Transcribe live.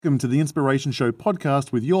Welcome to the Inspiration Show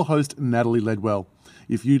podcast with your host, Natalie Ledwell.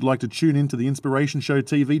 If you'd like to tune into the Inspiration Show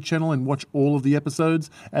TV channel and watch all of the episodes,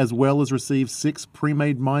 as well as receive 6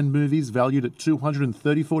 pre-made mind movies valued at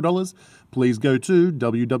 $234, please go to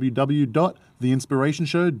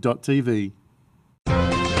www.theinspirationshow.tv.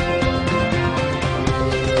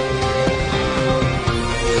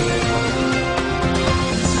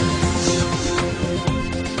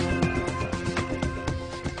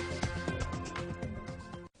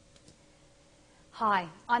 Hi,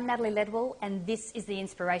 I'm Natalie Ledwell and this is The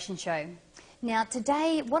Inspiration Show. Now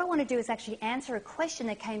today what I want to do is actually answer a question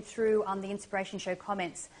that came through on the Inspiration Show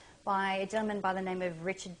comments by a gentleman by the name of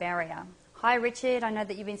Richard Barrier. Hi Richard, I know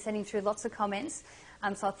that you've been sending through lots of comments,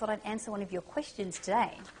 so I thought I'd answer one of your questions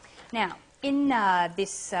today. Now in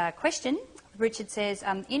this question, Richard says,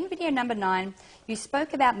 in video number 9 you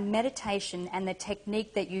spoke about meditation and the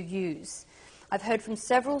technique that you use. I've heard from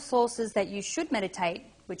several sources that you should meditate,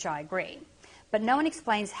 which I agree. But no one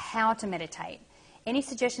explains how to meditate. Any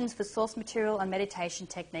suggestions for source material on meditation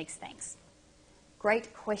techniques? Thanks.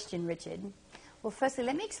 Great question, Richard. Well, firstly,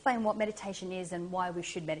 let me explain what meditation is and why we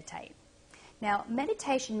should meditate. Now,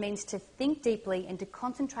 meditation means to think deeply and to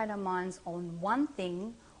concentrate our minds on one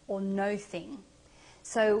thing or no thing.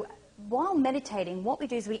 So while meditating, what we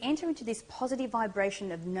do is we enter into this positive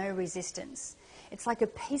vibration of no resistance. It's like a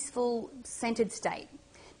peaceful, centered state.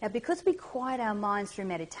 Now, because we quiet our minds through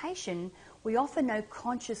meditation, we offer no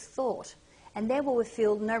conscious thought, and therefore we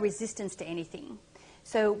feel no resistance to anything.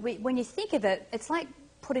 So when you think of it, it's like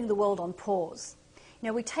putting the world on pause. You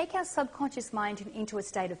know, we take our subconscious mind into a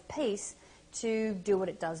state of peace to do what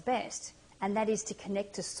it does best, and that is to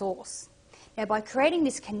connect to Source. Now, by creating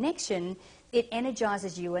this connection, it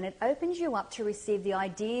energizes you and it opens you up to receive the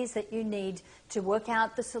ideas that you need to work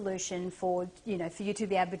out the solution for you to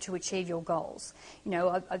be able to achieve your goals. You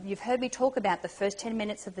know, you've heard me talk about the first 10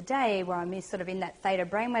 minutes of the day where I'm sort of in that theta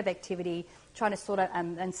brainwave activity, trying to sort out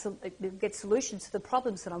and get solutions to the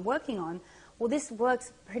problems that I'm working on. Well, this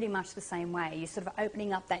works pretty much the same way. You're sort of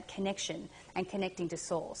opening up that connection and connecting to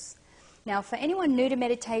Source. Now, for anyone new to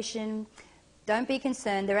meditation, don't be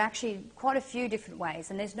concerned, there are actually quite a few different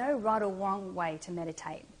ways, and there's no right or wrong way to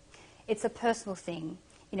meditate. It's a personal thing,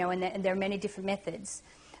 and there are many different methods.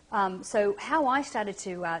 So how I started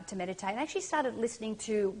to meditate, I actually started listening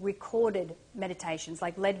to recorded meditations,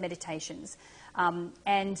 like lead meditations,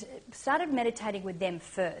 and started meditating with them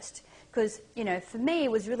first. Because, for me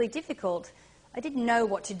it was really difficult. I didn't know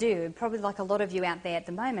what to do, probably like a lot of you out there at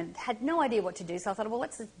the moment, had no idea what to do, so I thought, well,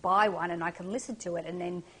 let's just buy one and I can listen to it and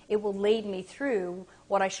then it will lead me through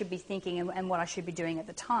what I should be thinking and what I should be doing at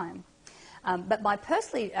the time. But my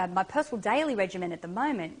personal daily regimen at the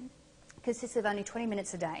moment consists of only 20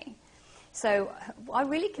 minutes a day. So I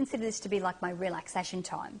really consider this to be like my relaxation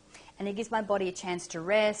time, and it gives my body a chance to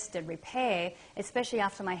rest and repair, especially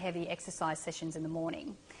after my heavy exercise sessions in the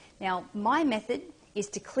morning. Now, my method is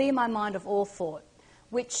to clear my mind of all thought,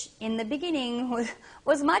 which in the beginning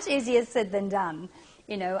was much easier said than done.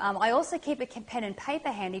 I also keep a pen and paper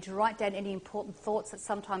handy to write down any important thoughts that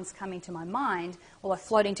sometimes come into my mind or are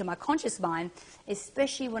floating to my conscious mind,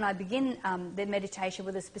 especially when I begin the meditation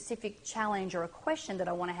with a specific challenge or a question that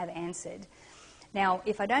I want to have answered. Now,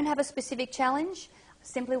 if I don't have a specific challenge,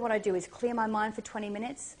 simply what I do is clear my mind for 20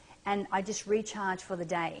 minutes and I just recharge for the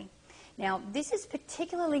day. Now, this is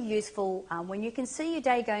particularly useful when you can see your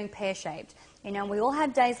day going pear-shaped. We all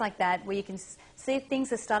have days like that where you can see if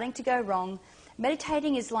things are starting to go wrong.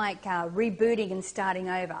 Meditating is like rebooting and starting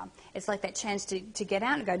over. It's like that chance to get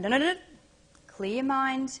out and go, no, clear your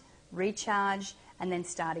mind, recharge, and then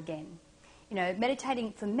start again.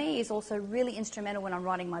 Meditating for me is also really instrumental when I'm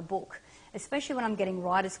writing my book, especially when I'm getting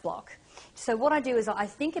writer's block. So what I do is I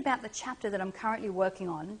think about the chapter that I'm currently working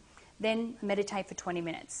on, then meditate for 20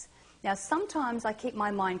 minutes. Now, sometimes I keep my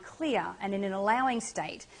mind clear and in an allowing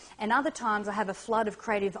state, and other times I have a flood of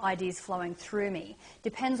creative ideas flowing through me.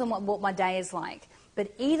 Depends on what my day is like.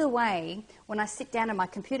 But either way, when I sit down at my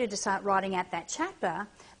computer to start writing out that chapter,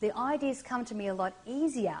 the ideas come to me a lot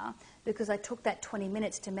easier because I took that 20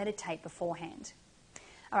 minutes to meditate beforehand.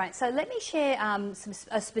 All right, so let me share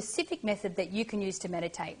a specific method that you can use to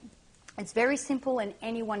meditate. It's very simple and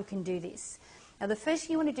anyone can do this. Now, the first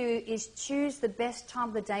thing you want to do is choose the best time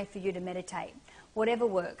of the day for you to meditate, whatever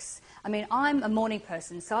works. I mean, I'm a morning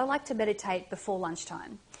person, so I like to meditate before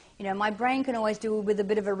lunchtime. My brain can always do with a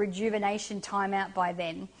bit of a rejuvenation time out by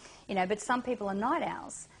then, but some people are night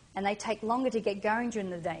owls and they take longer to get going during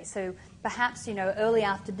the day. So perhaps, early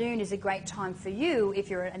afternoon is a great time for you if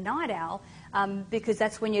you're a night owl, because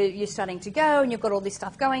that's when you're starting to go and you've got all this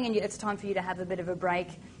stuff going and it's time for you to have a bit of a break,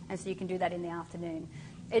 and so you can do that in the afternoon.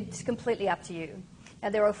 It's completely up to you. Now,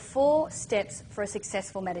 there are 4 steps for a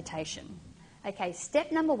successful meditation. Okay,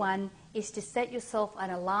 step number 1 is to set yourself an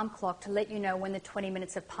alarm clock to let you know when the 20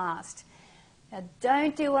 minutes have passed. Now,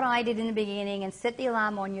 don't do what I did in the beginning and set the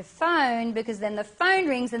alarm on your phone, because then the phone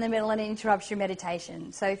rings in the middle and it interrupts your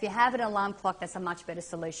meditation. So if you have an alarm clock, that's a much better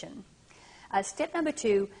solution. Step number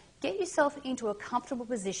 2, get yourself into a comfortable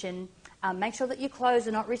position. Make sure that your clothes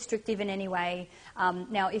are not restrictive in any way.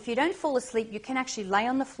 Now, if you don't fall asleep, you can actually lay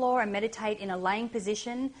on the floor and meditate in a laying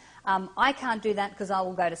position. I can't do that because I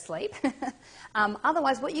will go to sleep.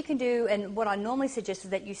 Otherwise, what you can do, and what I normally suggest,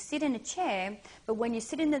 is that you sit in a chair, but when you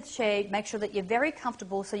sit in the chair, make sure that you're very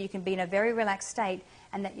comfortable so you can be in a very relaxed state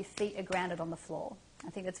and that your feet are grounded on the floor. I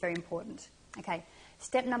think that's very important. Okay,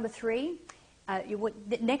 step number 3,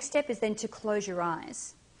 the next step is then to close your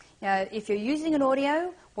eyes. Now, if you're using an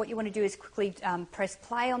audio, what you want to do is quickly press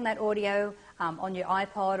play on that audio on your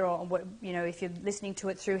iPod, or if you're listening to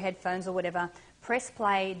it through headphones or whatever. Press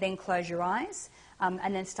play, then close your eyes,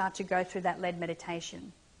 and then start to go through that lead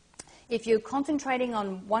meditation. If you're concentrating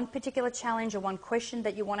on one particular challenge or one question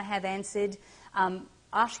that you want to have answered,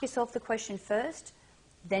 ask yourself the question first,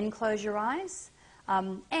 then close your eyes.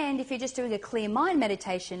 And if you're just doing a clear mind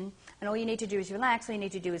meditation and all you need to do is relax, all you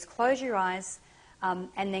need to do is close your eyes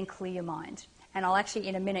and then clear your mind. And I'll actually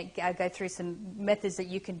in a minute go through some methods that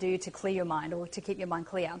you can do to clear your mind or to keep your mind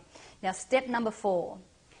clear. Now, step number 4,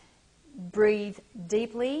 breathe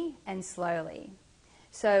deeply and slowly.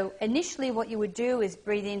 So initially what you would do is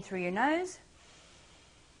breathe in through your nose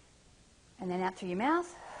and then out through your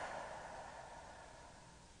mouth.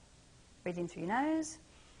 Breathe in through your nose,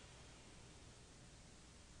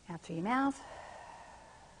 out through your mouth.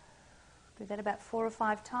 Do that about 4 or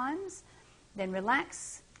 5 times. Then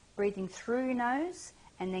relax, breathing through your nose,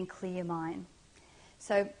 and then clear your mind.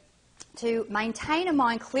 So to maintain a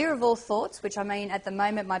mind clear of all thoughts, which I mean at the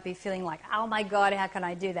moment might be feeling like, oh my God, how can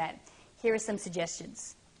I do that? Here are some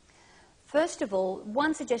suggestions. First of all,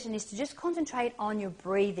 one suggestion is to just concentrate on your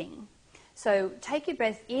breathing. So take your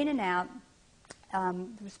breath in and out,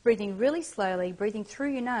 breathing really slowly, breathing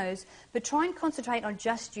through your nose, but try and concentrate on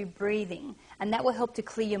just you breathing, and that will help to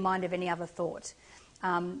clear your mind of any other thought.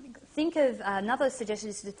 Think of, another suggestion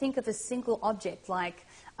is to think of a single object like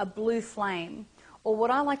a blue flame, or what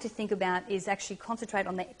I like to think about is actually concentrate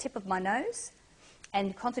on the tip of my nose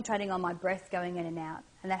and concentrating on my breath going in and out,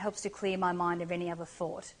 and that helps to clear my mind of any other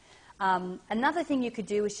thought. Another thing you could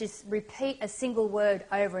do is just repeat a single word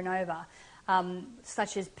over and over,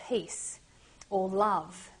 such as peace or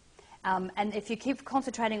love. And if you keep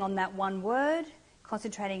concentrating on that one word,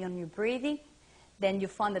 concentrating on your breathing, then you'll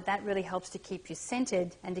find that that really helps to keep you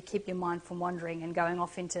centered and to keep your mind from wandering and going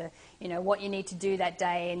off into, what you need to do that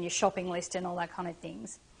day and your shopping list and all that kind of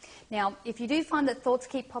things. Now, if you do find that thoughts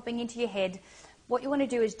keep popping into your head, what you want to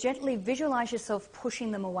do is gently visualize yourself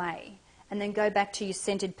pushing them away and then go back to your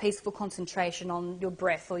centered, peaceful concentration on your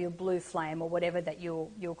breath or your blue flame or whatever that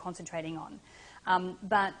you're concentrating on.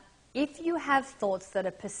 But if you have thoughts that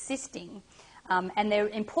are persisting, and they're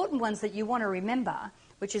important ones that you want to remember,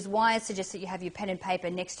 which is why I suggest that you have your pen and paper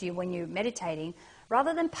next to you when you're meditating,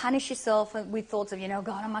 rather than punish yourself with thoughts of,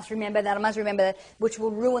 God, I must remember that, which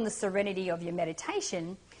will ruin the serenity of your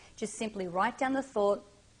meditation. Just simply write down the thought,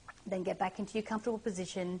 then get back into your comfortable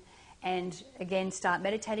position, and again start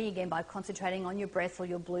meditating again by concentrating on your breath or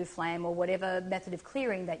your blue flame or whatever method of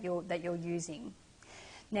clearing that you're using.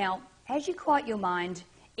 Now, as you quiet your mind,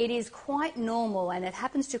 it is quite normal, and it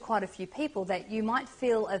happens to quite a few people, that you might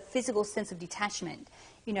feel a physical sense of detachment.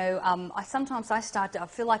 I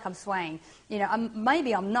feel like I'm swaying.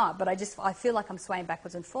 Maybe I'm not, but I feel like I'm swaying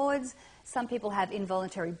backwards and forwards. Some people have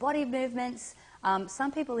involuntary body movements.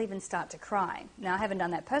 Some people even start to cry. Now, I haven't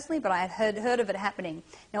done that personally, but I had heard of it happening.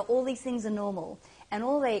 Now, all these things are normal, and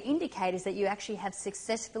all they indicate is that you actually have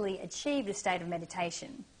successfully achieved a state of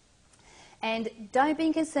meditation. And don't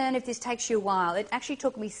be concerned if this takes you a while. It actually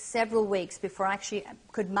took me several weeks before I actually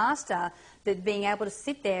could master being able to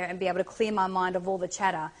sit there and be able to clear my mind of all the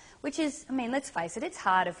chatter, which is, let's face it, it's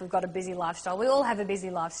hard if we've got a busy lifestyle. We all have a busy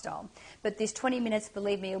lifestyle. But this 20 minutes,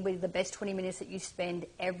 believe me, will be the best 20 minutes that you spend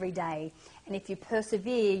every day. And if you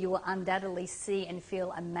persevere, you will undoubtedly see and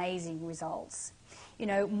feel amazing results.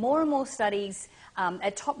 More and more studies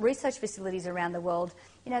at top research facilities around the world,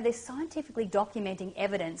 they're scientifically documenting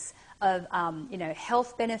evidence of,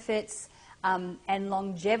 health benefits and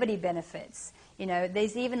longevity benefits.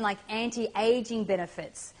 There's even like anti-aging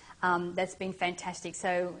benefits. That's been fantastic.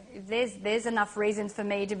 So there's enough reasons for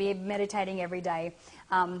me to be meditating every day.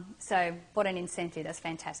 So what an incentive. That's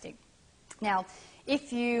fantastic. Now,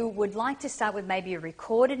 If you would like to start with maybe a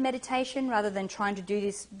recorded meditation rather than trying to do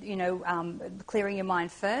this, clearing your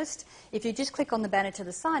mind first, if you just click on the banner to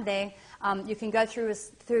the side there, you can go through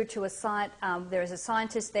to a site. There is a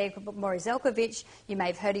scientist there, Maury Zelkovich. You may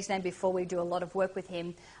have heard his name before. We do a lot of work with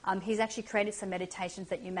him. He's actually created some meditations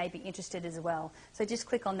that you may be interested as well. So just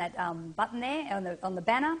click on that button there on the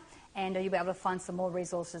banner, and you'll be able to find some more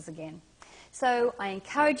resources again. So I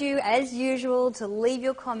encourage you, as usual, to leave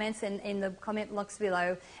your comments in the comment box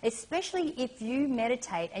below, especially if you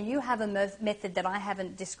meditate and you have a method that I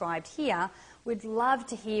haven't described here. We'd love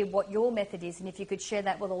to hear what your method is, and if you could share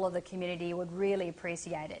that with all of the community, we'd really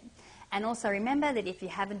appreciate it. And also remember that if you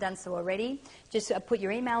haven't done so already, just put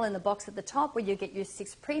your email in the box at the top where you get your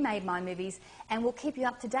 6 pre-made mind movies, and we'll keep you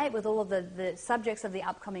up to date with all of the subjects of the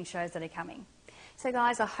upcoming shows that are coming. So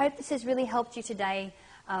guys, I hope this has really helped you today.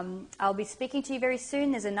 I'll be speaking to you very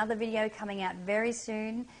soon. There's another video coming out very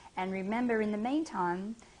soon. And remember, in the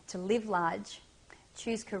meantime, to live large,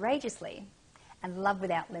 choose courageously, and love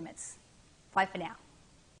without limits. Bye for now.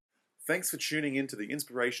 Thanks for tuning in to the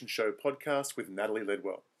Inspiration Show podcast with Natalie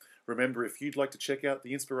Ledwell. Remember, if you'd like to check out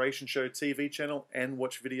the Inspiration Show TV channel and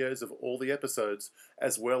watch videos of all the episodes,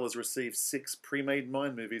 as well as receive 6 pre-made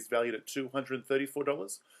mind movies valued at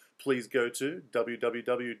 $234, please go to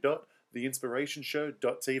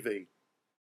www.theinspirationshow.tv.